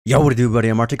Yo, what to do, buddy?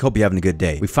 I'm Arctic. Hope you're having a good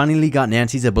day. We finally got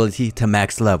Nancy's ability to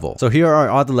max level. So here are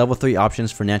all the level 3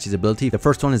 options for Nancy's ability. The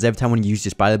first one is every time when you use your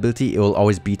spy ability, it will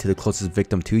always be to the closest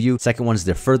victim to you. Second one is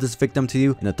the furthest victim to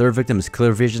you. And the third victim is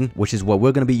clear vision, which is what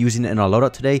we're going to be using in our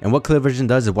loadout today. And what clear vision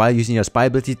does is while using your spy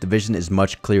ability, the vision is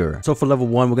much clearer. So for level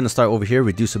 1, we're going to start over here,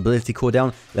 reduce ability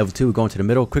cooldown. Level 2, we're going to the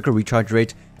middle, quicker recharge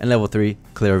rate. And level 3,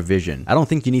 clear vision. I don't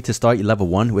think you need to start your level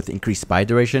 1 with increased spy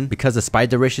duration, because the spy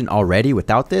duration already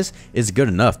without this is good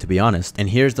enough, to be honest. And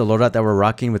here's the loadout that we're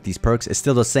rocking with these perks. It's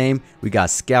still the same. We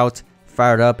got Scout,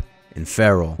 Fired Up, and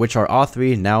Feral, which are all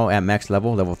three now at max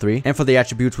level, level 3. And for the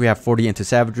attributes, we have 40 into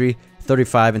Savagery,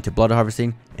 35 into Blood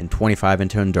Harvesting, and 25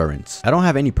 into Endurance. I don't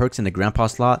have any perks in the Grandpa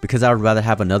slot because I would rather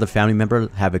have another family member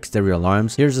have exterior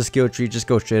alarms. Here's the skill tree. Just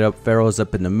go straight up. Feral's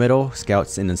up in the middle,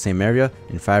 Scout's in the same area,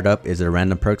 and Fired Up is a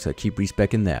random perk, so keep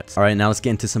respecing that. Alright, now let's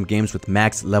get into some games with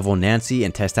max level Nancy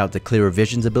and test out the Clearer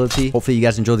Vision's ability. Hopefully you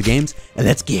guys enjoy the games, and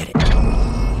let's get it.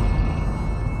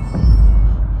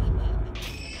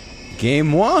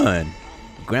 Game 1.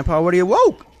 Grandpa already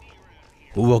awoke.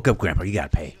 Who woke up, Grandpa? You gotta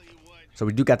pay. So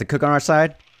we do got the cook on our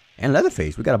side, and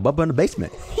Leatherface. We got a Bubba in the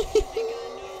basement.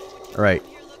 Alright,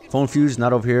 phone fuse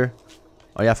not over here.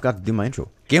 Oh yeah, I forgot to do my intro.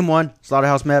 Game 1,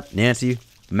 Slaughterhouse map, Nancy,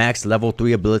 max level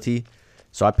 3 ability.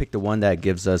 So I picked the one that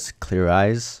gives us clear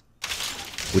eyes,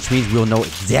 which means we'll know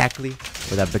exactly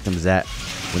where that victim is at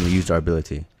when we use our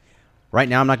ability. Right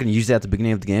now, I'm not going to use that at the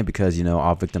beginning of the game because, you know,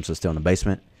 all victims are still in the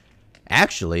basement.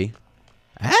 Actually,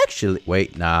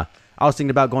 wait, nah. I was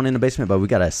thinking about going in the basement, but we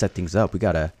got to set things up. We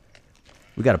got to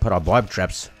put our barb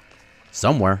traps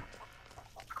somewhere.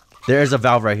 There is a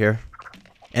valve right here.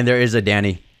 And there is a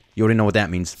Danny. You already know what that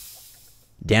means.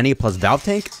 Danny plus valve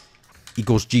tank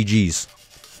equals GG's.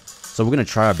 So we're going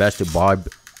to try our best to barb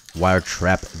wire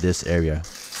trap this area.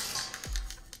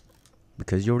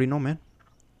 Because you already know, man.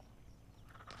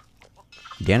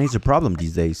 Danny's a problem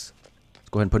these days. Let's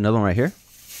go ahead and put another one right here.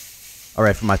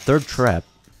 Alright, for my third trap,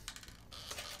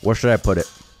 where should I put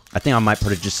it? I think I might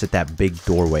put it just at that big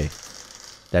doorway.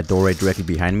 That doorway directly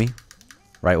behind me.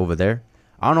 Right over there.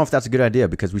 I don't know if that's a good idea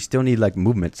because we still need like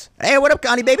movements. Hey, what up,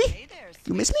 Connie, baby? Hey there,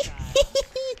 you miss me?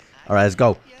 Alright, let's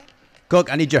go.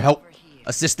 Cook, I need your help.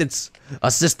 Assistance.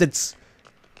 Assistance.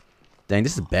 Dang,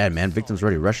 this is bad, man. Victim's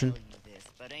already rushing.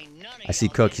 I see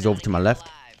Cook. He's over to my left.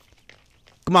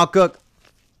 Come on, Cook.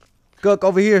 Cook,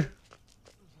 over here.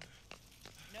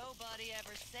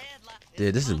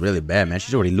 Dude, this is really bad, man.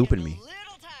 She's already looping me.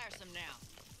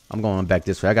 I'm going back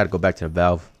this way. I gotta go back to the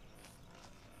valve.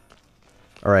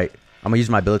 Alright. I'm gonna use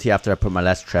my ability after I put my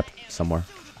last trap somewhere.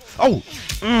 Oh!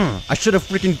 I should have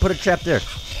freaking put a trap there.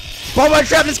 Pull my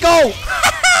trap! Let's go!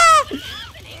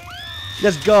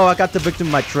 Let's go! I got the victim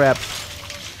of my trap.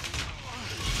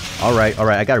 Alright,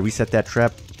 alright. I gotta reset that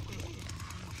trap.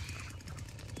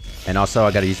 And also,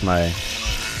 I gotta use my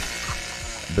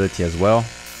ability as well.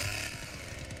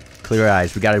 Clear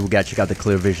eyes. We gotta check out the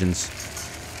clear visions.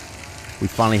 We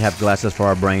finally have glasses for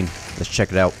our brain. Let's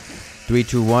check it out. 3,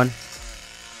 2, 1.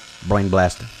 Brain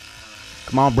blast.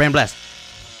 Come on, brain blast.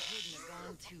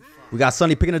 We got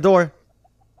Sonny picking the door.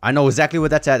 I know exactly where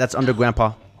that's at. That's under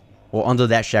Grandpa. Or under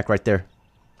that shack right there.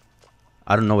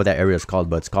 I don't know what that area is called,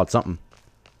 but it's called something.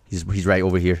 He's right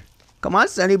over here. Come on,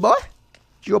 Sonny boy.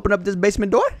 Did you open up this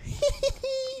basement door?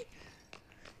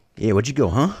 Yeah, where'd you go,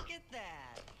 huh?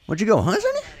 Where'd you go, huh,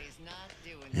 Sonny?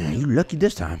 Yeah, you lucky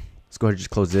this time. Let's go ahead and just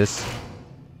close this.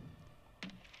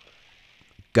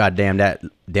 God damn, that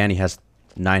Danny has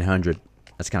 900.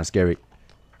 That's kind of scary.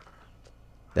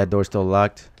 That door's still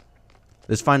locked.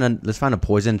 Let's find a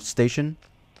poison station.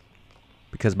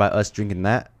 Because by us drinking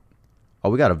that, oh,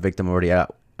 we got a victim already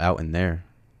out in there.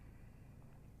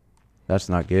 That's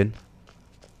not good.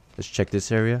 Let's check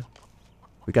this area.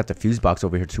 We got the fuse box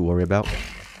over here to worry about.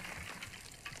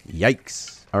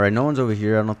 Yikes. All right, no one's over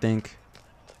here, I don't think.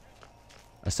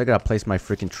 I still gotta place my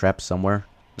freaking trap somewhere.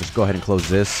 Let's go ahead and close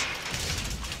this.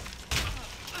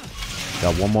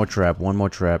 Got one more trap, one more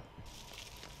trap.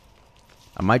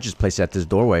 I might just place it at this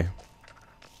doorway.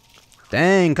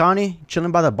 Dang, Connie.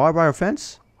 Chilling by the barbed wire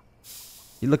fence?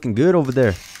 You looking good over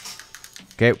there.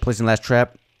 Okay, placing last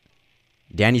trap.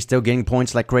 Danny's still getting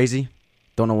points like crazy.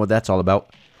 Don't know what that's all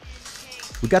about.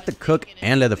 We got the cook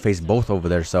and Leatherface both over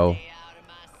there, so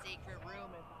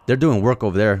they're doing work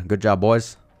over there. Good job,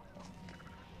 boys.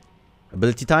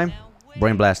 Ability time.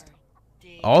 Brain blast.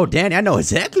 Oh, Danny, I know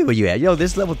exactly where you at. Yo,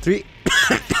 this level 3.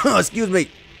 Excuse me.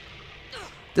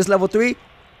 This level 3.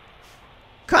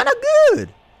 Kind of good.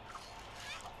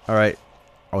 Alright.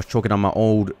 I was choking on my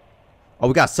old. Oh,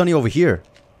 we got Sonny over here.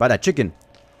 By that chicken.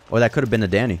 Or that could have been a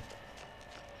Danny.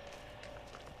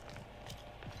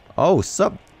 Oh,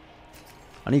 sup.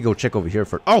 I need to go check over here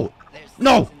for. Oh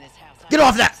no! Get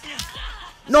off that!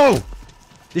 No!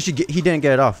 Did she get? He didn't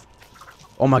get it off.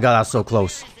 Oh my god, that's so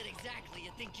close.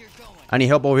 I need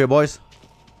help over here, boys.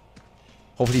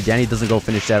 Hopefully Danny doesn't go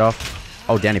finish that off.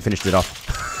 Oh, Danny finished it off.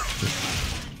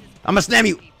 I'm gonna slam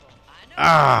you.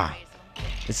 Ah,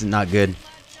 this is not good.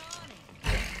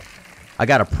 I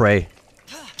gotta pray.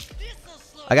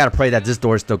 I gotta pray that this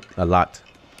door is still locked.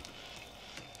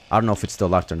 I don't know if it's still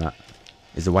locked or not.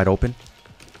 Is it wide open?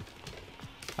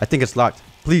 I think it's locked.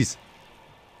 Please.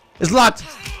 It's locked.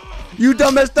 You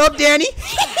done messed up, Danny.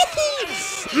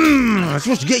 That's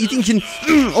what you get. You think you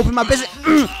can open my business?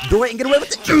 Do it and get away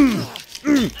with it.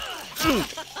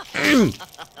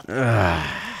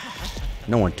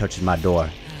 No one touches my door.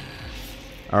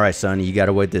 Alright, Sonny, you got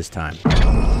away this time.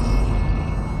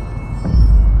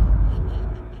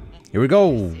 Here we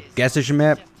go. Gas station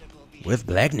map with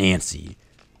Black Nancy.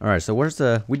 Alright, so where's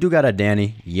the... We do got a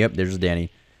Danny. Yep, there's a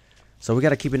Danny. So we got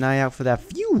to keep an eye out for that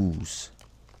fuse.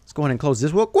 Let's go ahead and close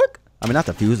this real quick. I mean, not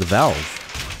the fuse, the valve.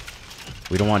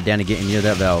 We don't want Danny getting near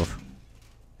that valve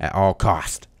at all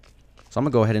cost. So I'm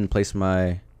going to go ahead and place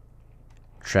my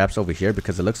traps over here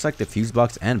because it looks like the fuse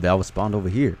box and valve spawned over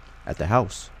here at the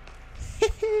house.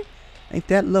 Ain't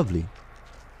that lovely?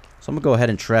 So I'm going to go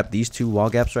ahead and trap these two wall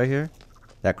gaps right here.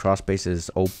 That cross space is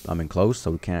closed,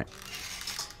 so we can't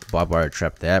barbed wire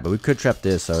trap that. But we could trap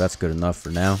this, so that's good enough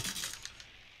for now.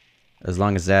 As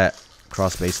long as that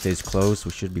cross space stays closed,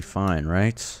 we should be fine,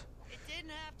 right?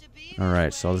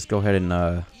 Alright, so let's go ahead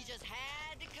and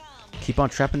keep on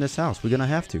trapping this house. We're gonna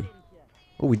have to.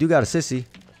 Oh, we do got a sissy.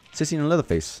 Sissy in a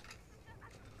Leatherface.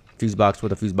 Fuse box, where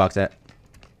the fuse box at?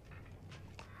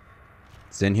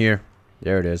 It's in here.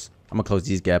 There it is. I'm gonna close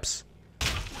these gaps.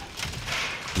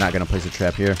 Not gonna place a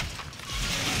trap here.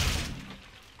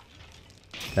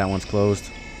 That one's closed.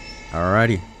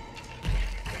 Alrighty.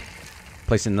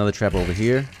 Placing another trap over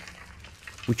here.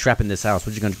 We trapping this house.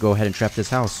 We're just gonna go ahead and trap this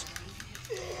house.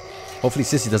 Hopefully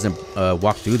Sissy doesn't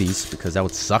walk through these because that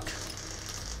would suck.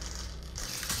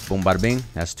 Boom, bada bing.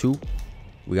 That's two.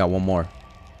 We got one more.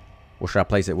 Where should I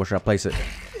place it? Where should I place it?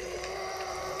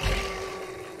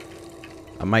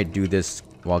 I might do this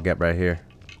wall gap right here.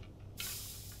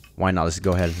 Why not? Let's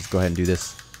go ahead. Let's go ahead and do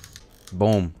this.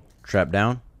 Boom. Trap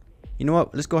down. You know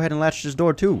what? Let's go ahead and latch this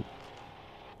door too.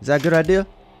 Is that a good idea?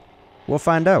 We'll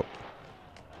find out.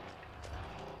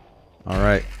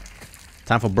 Alright.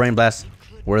 Time for brain blast.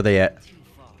 Where are they at?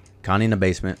 Connie in the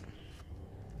basement.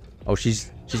 Oh,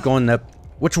 she's going up.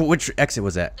 Which exit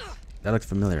was that? That looked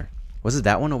familiar. Was it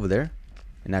that one over there?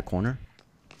 In that corner?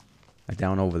 Like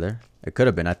down over there? It could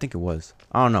have been. I think it was.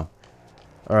 I don't know.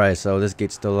 Alright, so this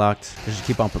gate's still locked. Let's just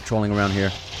keep on patrolling around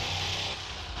here.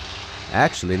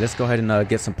 Actually, let's go ahead and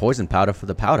get some poison powder for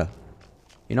the powder.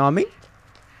 You know what I mean?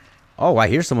 Oh, I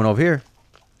hear someone over here.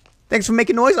 Thanks for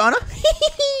making noise, Anna.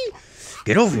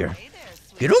 Get over here.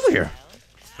 Get over here.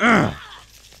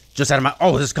 Just out of my...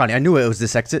 Oh, this is Connie. I knew it was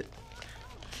this exit.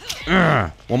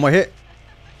 One more hit.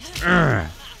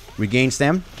 Regain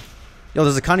stam. Yo,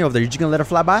 there's a Connie over there. You just gonna let her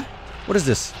fly by? What is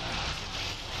this?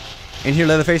 In here,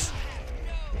 Leatherface.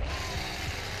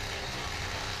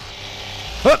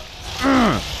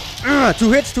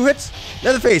 Two hits.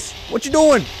 Leatherface, what you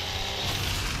doing?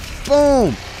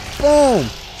 Boom. Boom.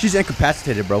 She's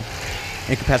incapacitated, bro.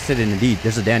 Incapacitated indeed.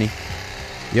 There's a Danny.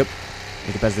 Yep.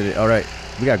 Incapacitated. Alright.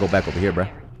 We gotta go back over here, bro.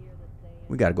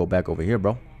 We gotta go back over here,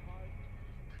 bro.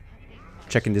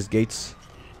 Checking these gates.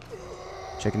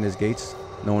 Checking these gates.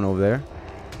 No one over there.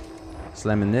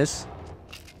 Slamming this.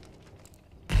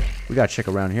 We gotta check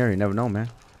around here. You never know, man.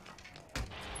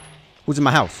 Who's in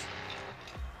my house?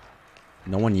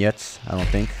 No one yet, I don't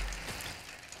think.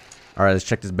 Alright, let's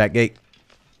check this back gate.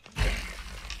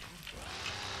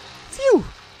 Phew!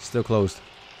 Still closed.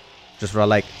 Just what I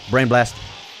like. Brain blast.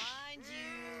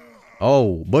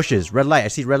 Oh, bushes. Red light. I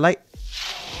see red light.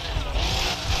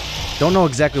 Don't know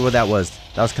exactly what that was.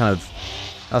 That was kind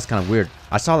of weird.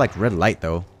 I saw like red light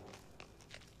though.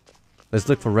 Let's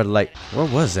look for red light.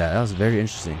 What was that? That was very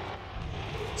interesting.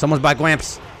 Someone's by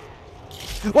Gwamps.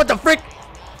 What the frick?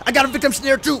 I got a victim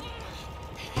snare too.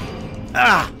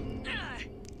 Ah!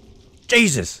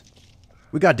 Jesus!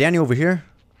 We got Danny over here.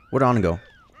 Where'd Anna go?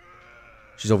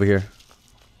 She's over here.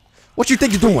 What you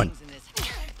think you're doing?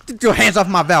 Get your hands off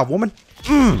my valve, woman!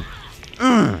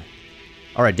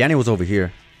 Alright, Danny was over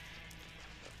here.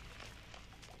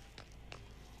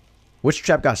 Which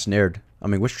trap got snared? I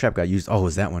mean, which trap got used? Oh, it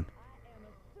was that one.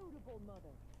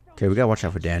 Okay, we gotta watch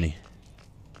out for Danny.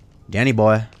 Danny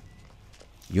boy.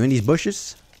 You in these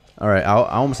bushes? Alright, I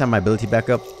almost have my ability back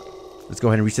up. Let's go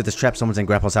ahead and reset this trap. Someone's in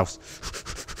Grandpa's house.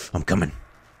 I'm coming.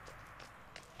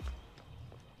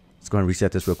 go ahead and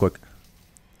reset this real quick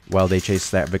while they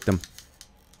chase that victim.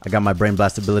 I got my brain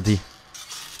blast ability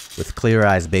with clear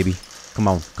eyes, baby. Come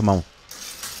on, come on.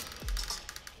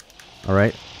 All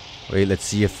right. Wait, let's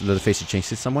see if Leatherface should change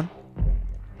to someone.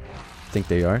 I think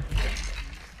they are.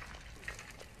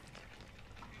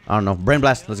 I don't know. Brain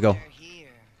blast. Let's go.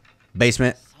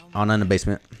 Basement. On in the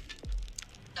basement.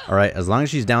 All right. As long as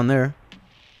she's down there.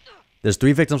 There's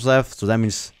 3 victims left, so that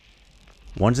means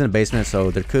one's in the basement,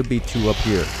 so there could be 2 up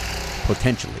here,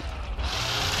 potentially.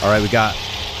 All right, we got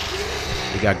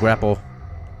grapple.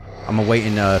 I'm gonna wait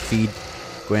and feed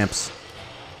Gramps.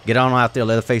 Get on out there,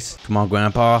 Leatherface. Come on,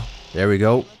 Grandpa. There we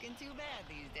go.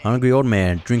 Hungry old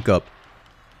man, drink up.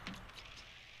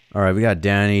 All right, we got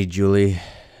Danny, Julie,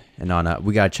 and Anna.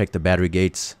 We gotta check the battery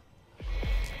gates.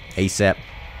 ASAP.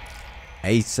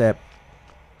 ASAP.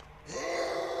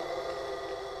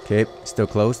 Okay, still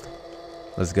closed.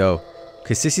 Let's go.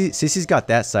 Okay, Sissy's got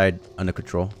that side under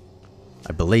control.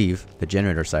 I believe, the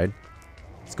generator side.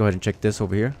 Let's go ahead and check this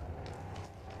over here.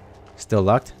 Still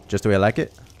locked, just the way I like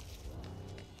it.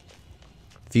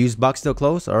 Fuse box still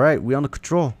closed. All right, we on the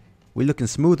control. We looking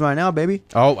smooth right now, baby.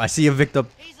 Oh, I see a victim.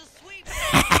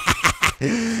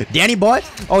 Danny boy.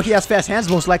 Oh, he has fast hands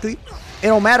most likely. It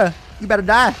don't matter. You better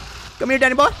die. Come here,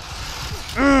 Danny boy.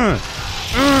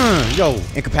 Yo,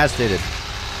 incapacitated.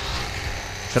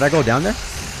 Should I go down there?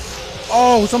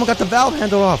 Oh, someone got the valve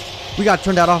handle off. We got to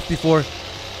turn that off before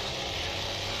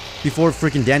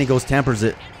freaking Danny goes tampers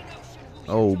it.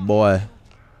 Oh boy.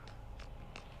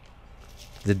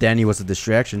 The Danny was a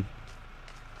distraction.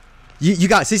 You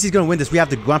got Sissy's gonna win this. We have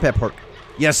the Grandpa perk.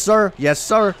 Yes, sir. Yes,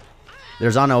 sir.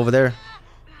 There's Anna over there.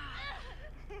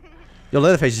 Yo,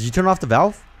 Leatherface, did you turn off the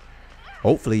valve?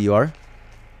 Hopefully you are.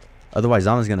 Otherwise,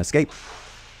 Anna's gonna escape.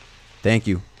 Thank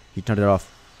you. He turned it off.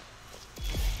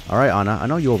 Alright, Anna. I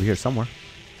know you're over here somewhere.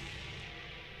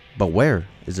 But where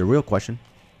is the real question?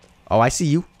 Oh, I see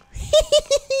you.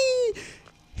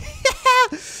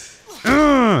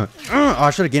 Oh,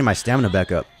 I should have gained my stamina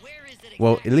back up.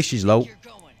 Well, at least she's low.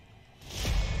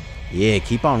 Yeah,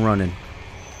 keep on running.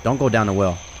 Don't go down the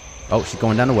well. Oh, she's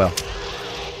going down the well.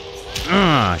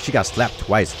 She got slapped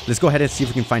twice. Let's go ahead and see if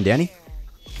we can find Danny.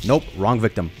 Nope, wrong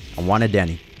victim. I wanted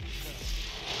Danny.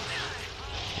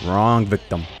 Wrong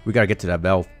victim. We gotta get to that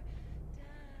valve.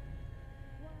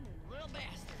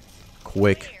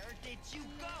 Quick.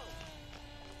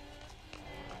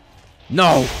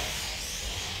 No!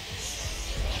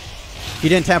 He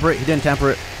didn't tamper it. He didn't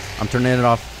tamper it. I'm turning it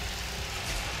off.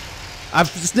 I've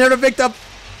snared a victim.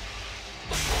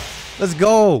 Let's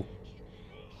go.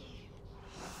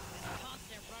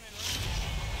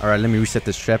 Alright, let me reset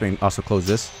this trap and also close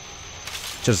this.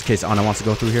 Just in case Anna wants to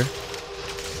go through here.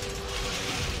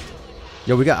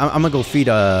 Yo, I'm gonna go feed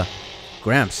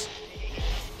Gramps.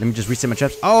 Let me just reset my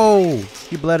traps. Oh,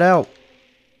 he bled out.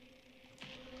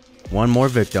 One more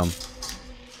victim.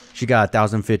 She got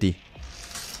 1,050.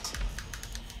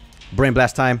 Brain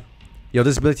blast time. Yo,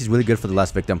 this ability is really good for the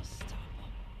last victim.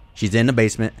 She's in the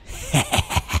basement.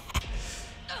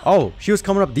 Oh, she was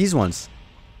coming up these ones.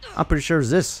 I'm pretty sure it's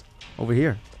this over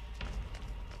here.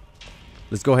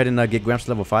 Let's go ahead and get Gramps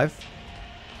to level 5.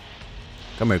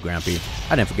 Come here, Grampy.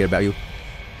 I didn't forget about you.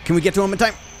 Can we get to him in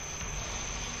time?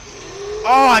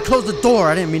 Oh, I closed the door.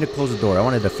 I didn't mean to close the door. I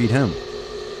wanted to feed him.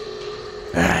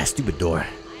 Ah, stupid door.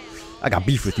 I got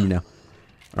beef with you now.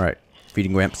 Alright,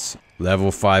 feeding Gramps.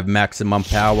 Level 5 maximum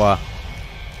power.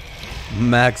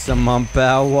 Maximum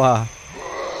power.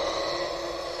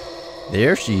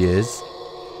 There she is.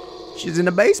 She's in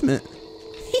the basement.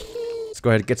 Let's go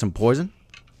ahead and get some poison.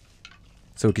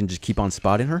 So we can just keep on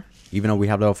spotting her. Even though we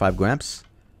have level 5 Gramps.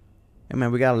 Hey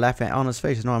man, we gotta laugh at Anna's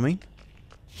face, you know what I mean?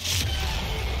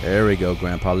 There we go,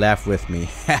 Grandpa. Laugh with me.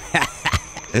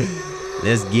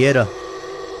 Let's get her.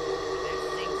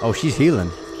 Oh, she's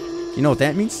healing. You know what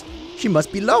that means? She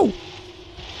must be low.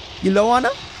 You low,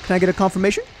 Anna? Can I get a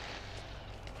confirmation?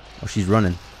 Oh, she's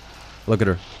running. Look at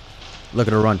her. Look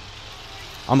at her run.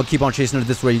 I'm gonna keep on chasing her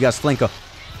this way. You guys flank her.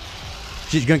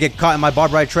 She's gonna get caught in my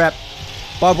barbed wire trap.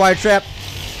 Barbed wire trap.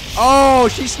 Oh,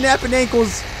 she's snapping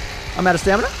ankles. I'm out of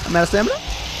stamina. I'm out of stamina.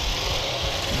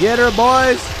 Get her,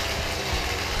 boys.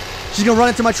 She's gonna run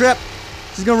into my trap.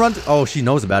 She's gonna run. Oh, she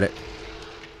knows about it.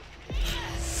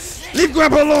 Leave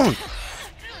Grandpa alone.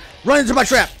 Run into my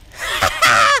trap.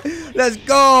 Let's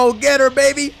go. Get her,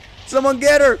 baby. Someone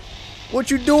get her. What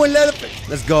you doing, Leatherface?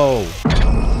 Let's go.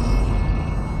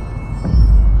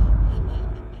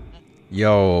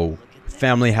 Yo,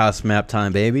 family house map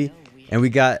time, baby. And we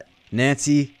got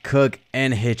Nancy, Cook,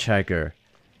 and Hitchhiker.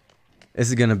 This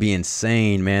is gonna be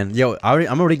insane, man. Yo,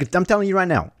 I'm telling you right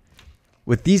now.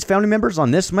 With these family members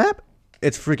on this map,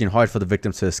 it's freaking hard for the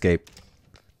victims to escape.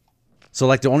 So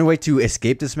like the only way to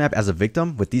escape this map as a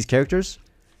victim with these characters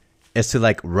is to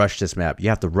like rush this map. You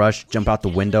have to rush, jump out the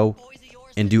window,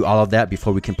 and do all of that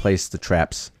before we can place the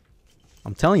traps.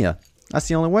 I'm telling you, that's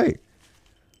the only way.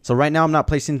 So right now I'm not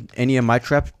placing any of my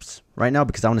traps right now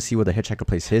because I want to see where the hitchhiker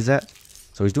placed his at.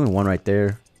 So he's doing one right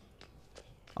there.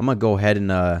 I'm gonna go ahead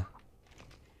and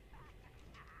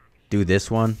do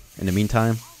this one in the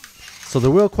meantime. So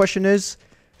the real question is,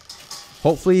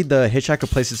 hopefully the hitchhiker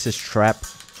places his trap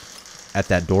at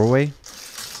that doorway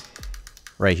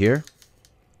right here,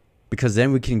 because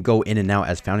then we can go in and out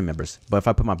as family members. But if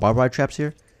I put my barbed wire traps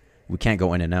here, we can't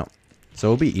go in and out. So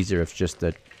it'll be easier if just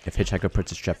that if hitchhiker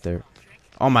puts his trap there.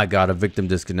 Oh my god, a victim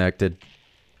disconnected.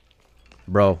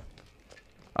 Bro.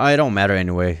 It don't matter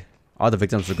anyway. All the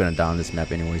victims are gonna die on this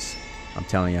map anyways. I'm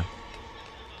telling you.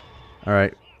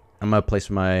 Alright. I'm gonna place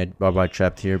my barbed wire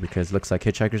trap here because it looks like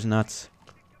hitchhiker's nuts.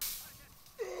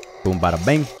 Boom, bada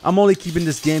bang. I'm only keeping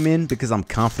this game in because I'm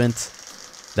confident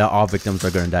that all victims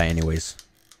are gonna die anyways.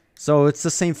 So it's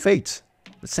the same fate.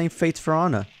 The same fate for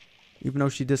Anna. Even though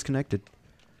she disconnected.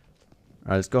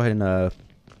 Alright, let's go ahead and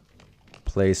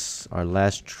place our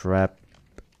last trap.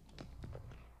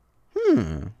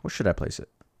 Where should I place it?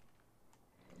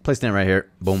 Place it right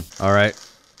here. Boom. Alright.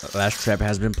 The last trap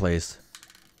has been placed.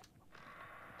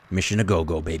 Mission to go,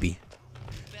 baby.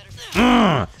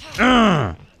 Where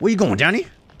you going, Johnny?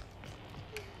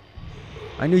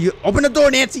 I knew you. Open the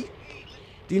door, Nancy.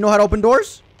 Do you know how to open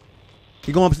doors?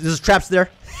 You going up? There's traps there.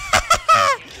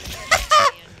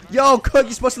 Yo, Cook,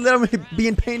 you're supposed to let him be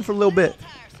in pain for a little bit.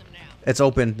 It's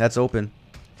open. That's open.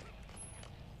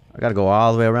 I gotta go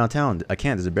all the way around town. I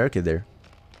can't. There's a barricade there.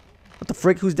 What the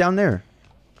frick? Who's down there?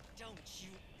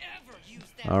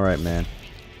 Alright, man.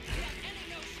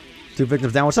 2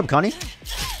 victims down. What's up, Connie?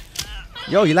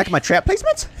 Yo, you like my trap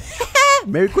placements?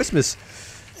 Merry Christmas.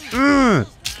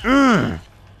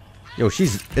 Yo,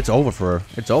 it's over for her.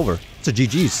 It's over. It's a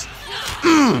GG's.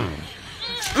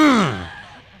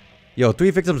 Yo, 3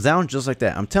 victims down just like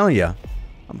that. I'm telling ya.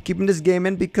 I'm keeping this game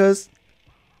in because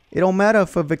it don't matter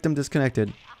if a victim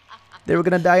disconnected. They were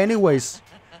gonna die anyways.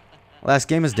 Last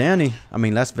game is Danny. I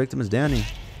mean, last victim is Danny.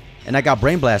 And I got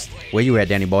brain blast. Where you at,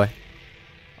 Danny boy?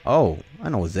 Oh, I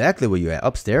know exactly where you at.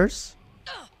 Upstairs?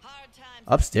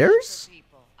 Upstairs?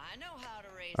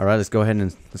 Alright, let's go ahead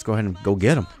and go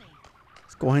get him.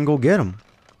 Let's go ahead and go get him.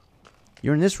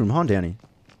 You're in this room, huh, Danny?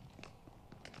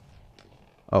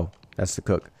 Oh, that's the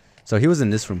cook. So he was in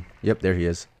this room. Yep, there he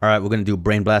is. Alright, we're gonna do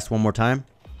brain blast one more time.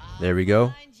 There we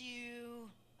go.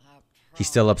 He's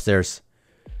still upstairs.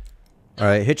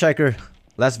 Alright, hitchhiker.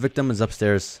 Last victim is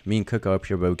upstairs. Me and Cook are up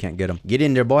here, but we can't get him. Get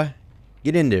in there, boy.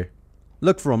 Get in there.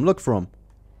 Look for him. Look for him.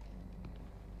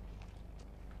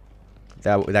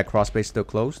 That cross space still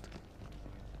closed.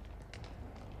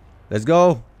 Let's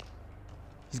go.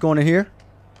 He's going in here.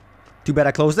 Too bad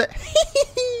I closed it.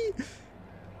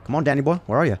 Come on, Danny boy.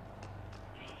 Where are you?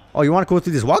 Oh, you want to go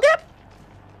through this wall gap?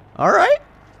 All right.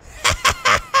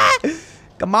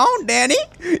 Come on, Danny.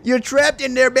 You're trapped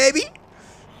in there, baby.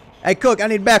 Hey, Cook, I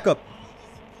need backup.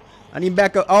 I need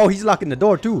backup. Oh, he's locking the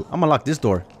door, too. I'm going to lock this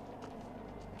door.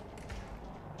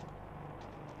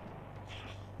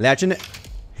 Latching it.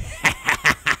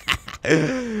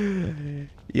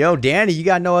 Yo, Danny, you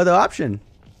got no other option.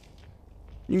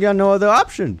 You got no other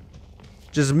option.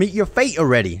 Just meet your fate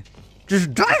already.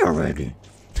 Just die already.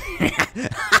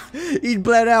 He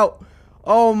bled out.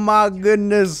 Oh, my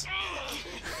goodness.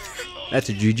 That's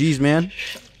a GG's, man.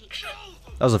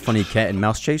 That was a funny cat and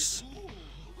mouse chase.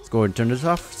 Let's go ahead and turn this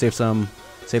off. Save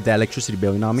the electricity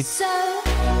bill, you know what I mean?